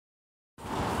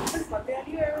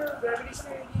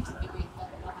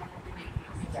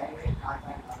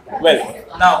Well,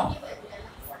 now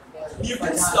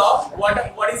Newton's law.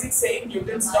 What is it saying?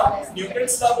 Newton's law.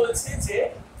 Newton's law बोलते हैं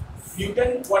जे Newton.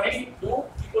 What did he do?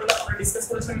 We discuss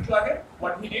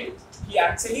what he did. He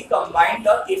actually combined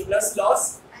the Kepler's laws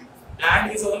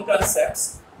and his own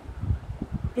concepts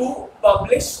to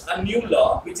publish a new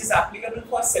law which is applicable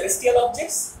for celestial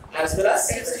objects as well as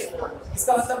terrestrial.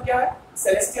 इसका मतलब क्या है?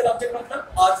 Celestial object मतलब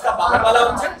अर्थ का बाहर वाला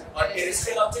object और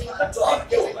terrestrial object मतलब जो अर्थ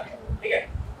के ऊपर है, ठीक है?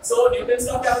 So न्यूटन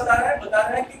लॉ क्या बता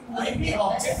रहा है कि कोई भी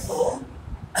ऑब्जेक्ट हो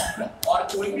और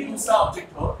कोई भी दूसरा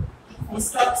ऑब्जेक्ट हो,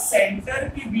 उसका सेंटर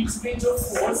के बीच में जो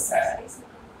फोर्स है,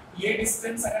 ये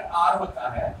डिस्टेंस अगर r होता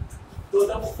है, तो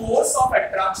the force of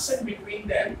attraction between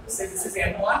them, say this is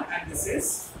m1 and this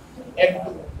is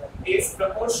m2, is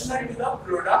proportional to the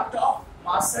product of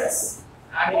masses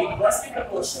and inversely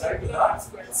proportional to the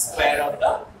square of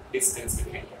the distance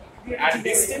between them. And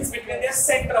distance between their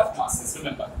center of masses,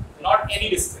 remember, not any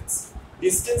distance.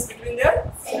 Distance between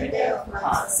their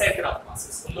center of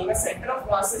masses. उन लोगों के center of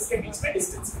masses के बीच में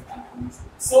distance होता है.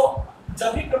 So जब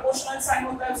भी proportional sign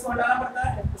होता है उसको हटाना पड़ता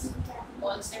है.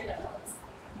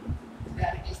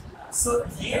 So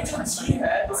ये जो g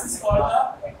है, this is called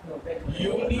the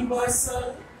universal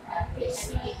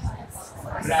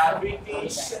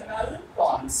gravitational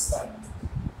constant.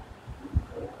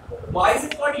 Why is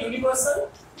it called universal?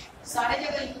 सारे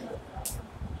जगह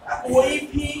कोई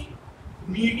भी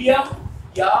मीडियम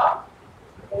या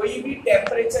कोई भी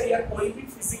टेम्परेचर या कोई भी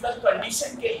फिजिकल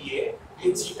कंडीशन के लिए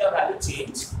ये g का value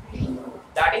change.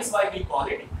 That is why we call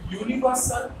it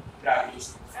universal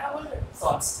gravitational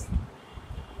constant.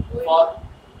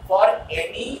 For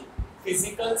any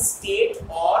physical state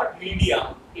or medium,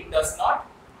 it does not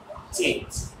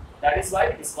change. That is why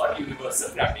it is called universal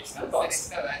gravitational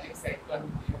constant.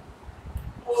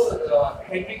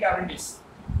 Henry Cavendish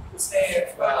उसने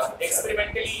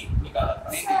experimentally निकाला था.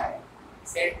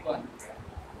 Set 1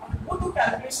 वो तो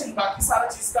calculation, बाकी सारा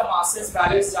चीज का masses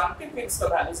values जानते फिर उसका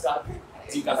वैल्यूज डालते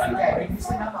जी का वैल्यू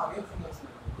नाम आगे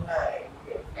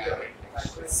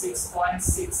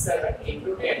 6.67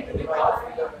 into 10 to the power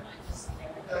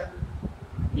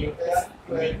Newton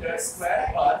meter square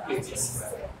per kg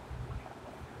square.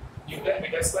 Newton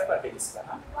meter square per kg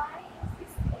square.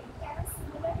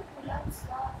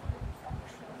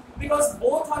 Because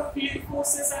both are field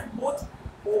forces and both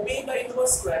obey the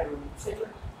inverse square rule.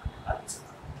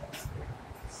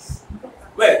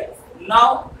 Well,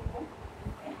 now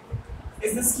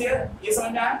is this clear? ये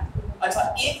समझ में आया? अच्छा,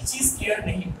 एक चीज clear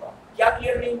नहीं हुआ. क्या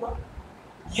क्लियर नहीं हुआ?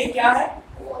 ये क्या है?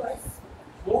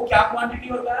 वो क्या क्वांटिटी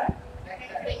होता है?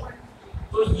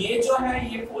 तो ये जो है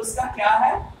ये फोर्स का क्या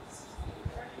है?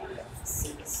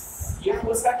 ये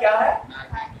फोर्स का क्या है?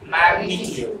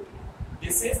 Magnitude.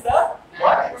 This is the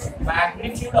what?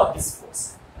 Magnitude of this force.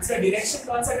 इसका डायरेक्शन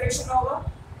कौन सा डायरेक्शन में होगा?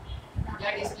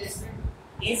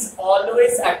 Is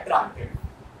always attractive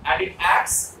and it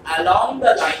acts along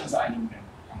the line joining them.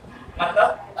 मतलब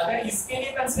अगर इसके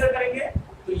लिए कंसीडर करेंगे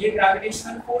तो ये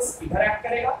ग्रेविटेशनल फोर्स इधर एक्ट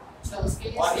करेगा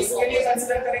और इसके लिए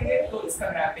कंसीडर करेंगे तो इसका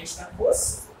gravitational force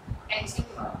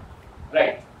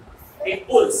right. It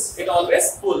pulls. It always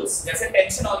pulls. जैसे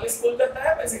टेंशन always pull करता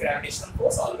है वैसे ग्रेविटेशनल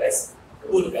फोर्स always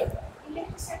pull करता है.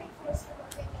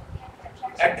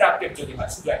 Attractive जो दिमाग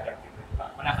से attractive है,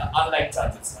 unlike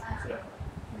charges.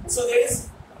 So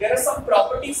there are some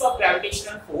properties of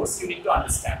gravitational force you need to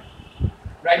understand.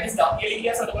 Write this down. ये लिख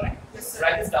लिया सब लोगों ने?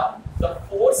 Write this down. The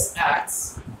force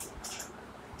acts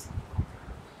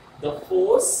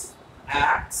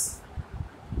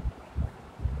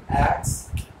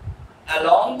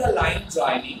along the line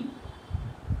joining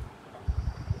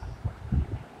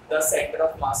the center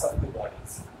of mass of two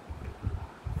bodies.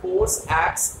 Force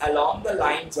acts along the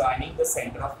line joining the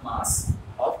center of mass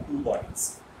of two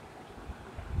bodies.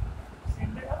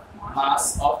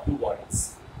 Mass of two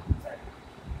bodies.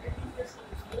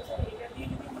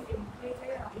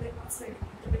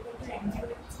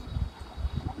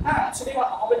 Actually,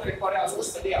 how will record also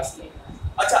study actually.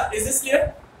 अच्छा, is this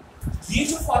clear? ये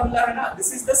जो formula है ना,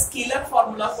 this is the scalar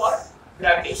formula for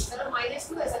gravitation.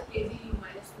 -2 ऐसा kg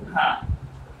 -2. हाँ.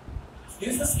 This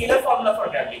is the scalar formula for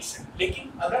gravitation. लेकिन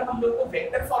अगर हम लोग को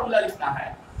वेक्टर फॉर्मूला लिखना है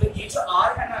तो ये जो r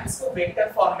है ना इसको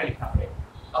वेक्टर फॉर्म में लिखना पड़ेगा.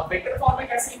 अब वेक्टर फॉर्म में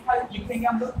कैसे लिखेंगे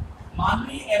हम लोग? मान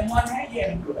लीजिए m1 है ये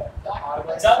m2 है.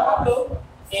 जब हम लोग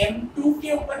m2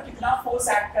 के ऊपर कितना फोर्स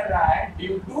एक्ट कर रहा है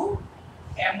ड्यू टू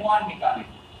m1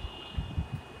 निकालेंगे,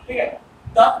 ठीक है?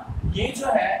 तब ये जो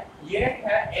है ये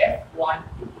है F12.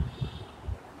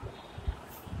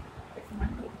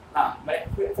 हाँ, मैं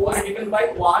force given by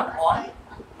 1 on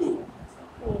 2.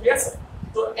 Yes,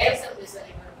 तो F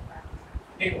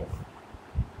देखो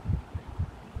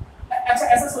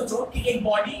सोचो कि एक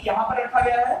बॉडी यहाँ पर रखा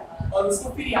गया है और उसको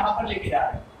फिर यहाँ पर लेके जा रहा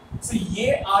है, so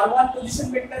ये r1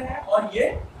 पोजीशन वेक्टर है और ये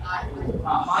हाँ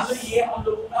मान लो ये हम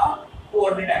लोगों का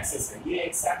कोऑर्डिनेट एक्सिस है, ये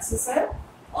x एक्सिस है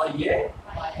और ये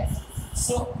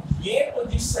so ये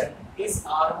पोजीशन इज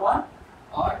r1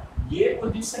 और ये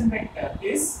पोजीशन वेक्टर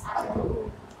इज r2।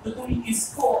 तो तुम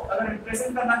इसको अगर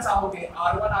रिप्रेजेंट करना चाहोगे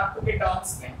r1 r2 के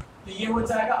टर्म्स में तो ये हो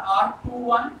जाएगा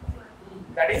r21,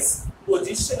 that is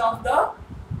position of the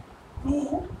 2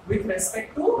 with respect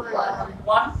to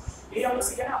 1। ये हम लोग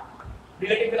सीखे ना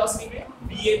रिलेटिव वेलोसिटी में,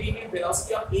 VAB में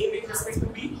velocity of A with respect to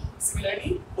B,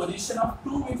 similarly position of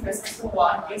 2 with respect to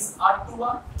 1 is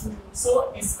r21। so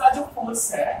इसका जो फोर्स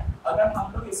है अगर हम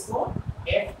लोग इसको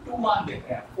F21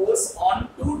 देते हैं, force on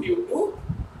 2 due to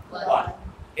 1,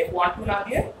 F12 ना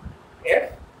दिए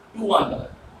F21 দেবে,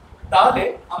 তাহলে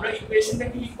আমরা ইকুয়েশনটা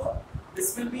কি লিখব, this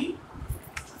will be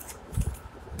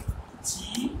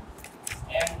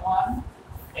Gm1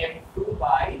 m2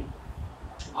 by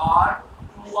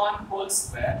r21 whole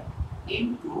square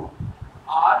into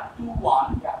r21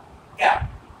 cap,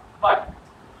 but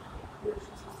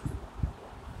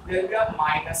there will be a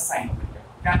minus sign over here,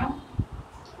 কেন?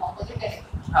 opposite direction,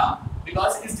 हाँ,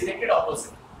 because it is directed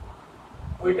opposite।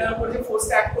 ওইটার উপর যে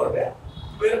ফোর্সটা অ্যাক্ট করবে,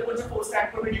 ওর উপর যে ফোর্সটা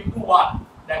অ্যাক্ট করবে due to 1,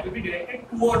 that will be directed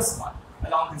towards 1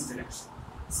 along this direction।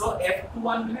 so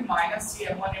F21 will be minus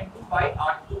Gm1 m2 by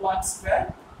r21 square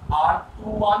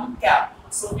r21 cap।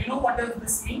 so you know what does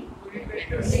this mean? Unit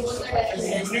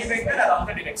vector along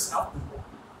the direction of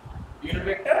 2, unit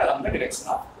vector along the direction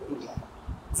of 2।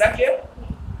 is that clear?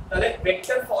 তাহলে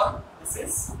vector form, this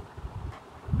is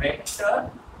vector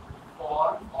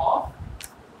form of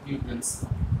Newton's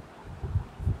law।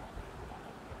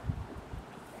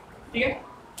 ठीक है,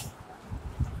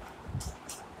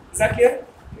 is that clear?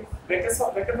 vector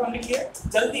form लिखिए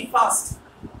जल्दी, fast.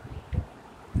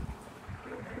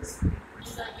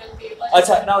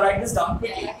 अच्छा, now write this down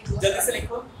quickly, जल्दी से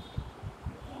लिखो,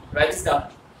 write this down।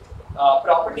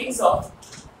 properties of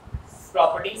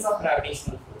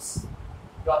gravitational force,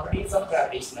 properties of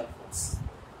gravitational force।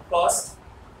 First,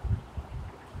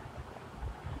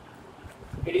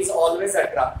 it is always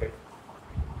attractive,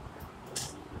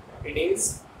 it is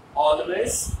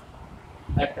always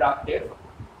attractive,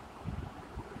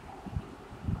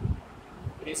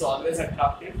 it is always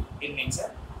attractive in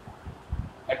nature,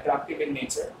 attractive in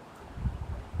nature।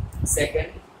 Second,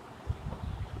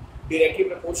 directly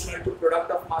proportional to product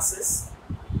of masses,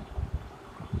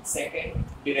 second,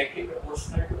 directly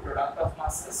proportional to product of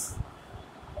masses,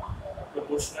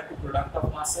 proportional to product of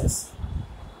masses।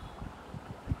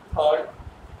 Third,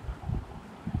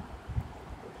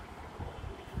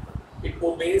 it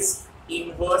obeys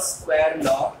inverse square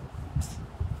law,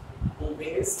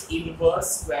 obeys inverse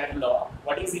square law।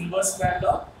 what is inverse square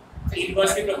law?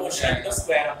 Inversely proportional to the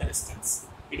square of the distance,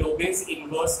 it obeys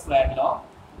inverse square law,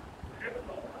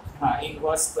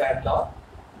 inverse square law।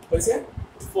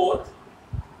 Fourth,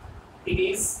 it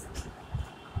is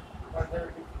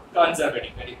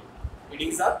conservative, very good, it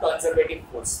is a conservative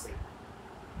force field,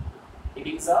 it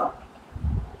is a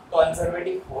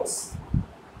conservative force,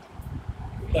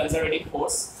 conservative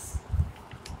force।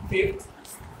 Fifth,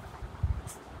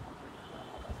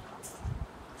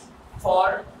 for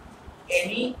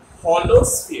any hollow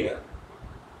sphere,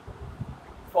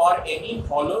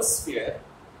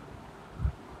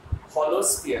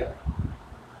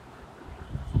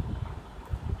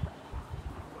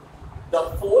 the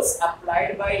force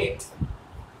applied by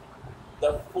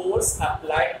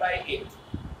it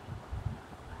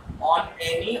on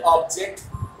any object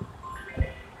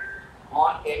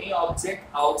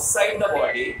outside the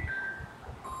body,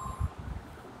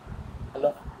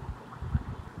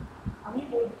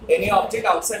 any object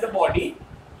outside the body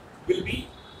will be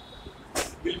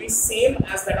same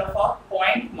as that of a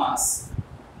point mass,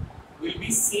 will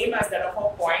be same as that of a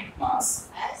point mass,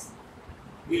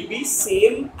 will be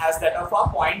same as that of a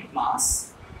point mass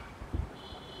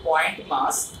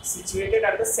situated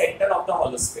at the center of the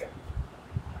hollow sphere,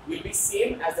 will be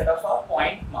same as that of a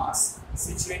point mass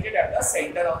situated at the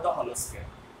center of the hollow sphere,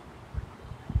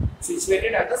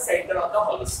 situated at the center of the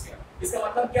hollow sphere। इसका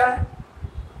मतलब क्या है?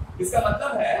 इसका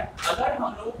मतलब है अगर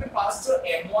हम लोगों के पास जो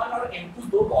M1 और M2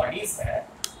 दो बॉडीज है,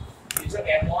 ये जो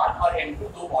M1 और M2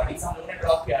 दो बॉडीज हम लोगों ने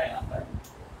ड्रॉ किया है यहाँ पर,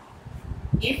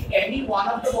 if any one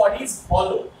of the body is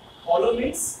hollow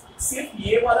means सिर्फ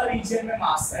ये वाला रीजन में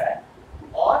मास है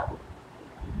और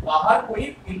बाहर कोई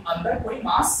अंदर कोई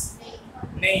मास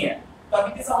नहीं है, तो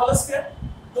it is a hollow sphere।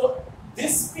 तो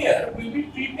this sphere will be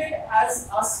treated as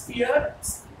a sphere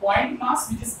point mass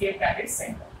which is kept at its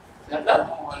center। मतलब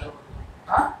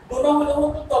दोनों hollow हो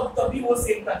तो तभी वो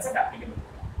सेम कंसेप्ट एप्लीकेबल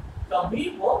होगा, तभी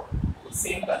वो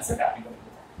सेम कंसेप्ट एप्लीकेबल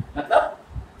होगा, मतलब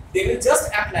they will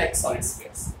just act like solid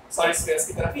spheres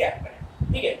की तरफ ही एक्ट करें,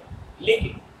 ठीक है।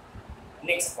 लेकिन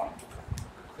नेक्स्ट पॉइंट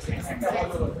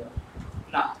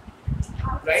ना,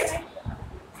 राइट,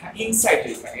 इनसाइड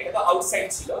लिखा है, এটা তো আউটসাইড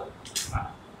ছিল,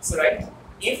 so right,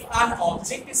 if an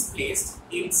object is placed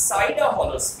inside a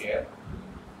hollow sphere,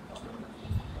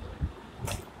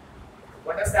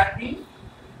 what does that mean?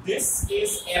 This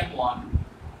is M1,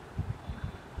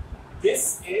 this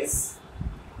is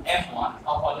M1,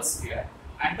 a hollow sphere,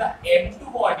 and the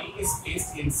M2 body is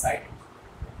placed inside it.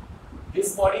 This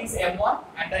body is M1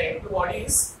 and the M2 body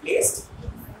is placed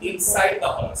inside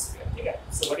the hollow sphere. Okay?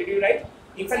 So what did you write?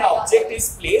 If an object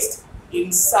is placed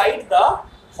inside the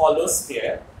hollow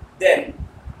sphere, then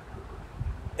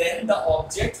the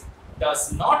object does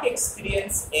not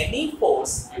experience any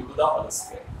force due to the hollow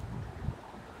sphere.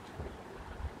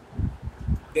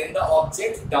 Then the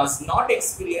object does not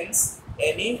experience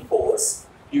any force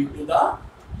due to the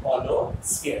hollow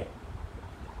sphere.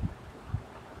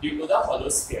 Due to the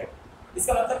hollow sphere.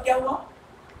 इसका मतलब क्या हुआ?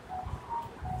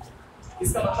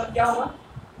 इसका मतलब क्या हुआ?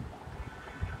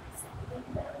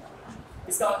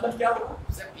 इसका मतलब क्या हुआ?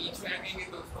 सर बीच में रखेंगे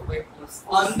तो उसको कोई फोर्स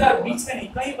अंदर, बीच में नहीं,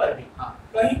 कहीं पर भी, हाँ,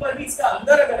 कहीं पर भी इसका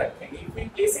अंदर अगर रखेंगे, if we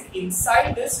place it inside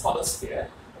this hollow sphere,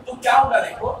 तो क्या होगा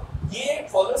देखो, ये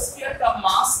hollow sphere का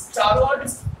मास चारों ओर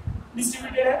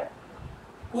डिस्ट्रीब्यूटेड है,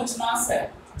 कुछ मास है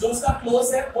जो उसका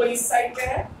क्लोज है वो इस साइड पे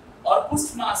है, और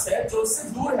कुछ मास है जो उससे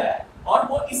दूर है और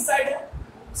वो इस साइड है।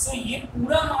 सो ये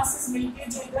पूरा मासेस मिलके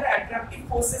जो इधर अट्रैक्टिव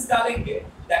फोर्सेस डालेंगे,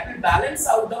 that will balance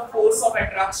out the force of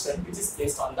attraction which is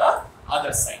placed on the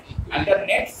other side, and the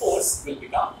net force will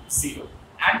become zero.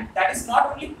 And that is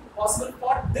not only possible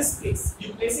for this place.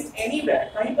 You place it anywhere,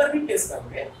 कहीं पर भी place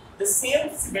करोगे, the same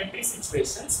symmetry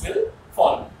situations will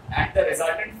follow, and the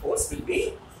resultant force will be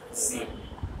zero.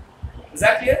 Is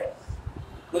that clear?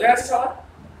 Good answer.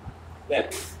 Well,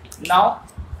 now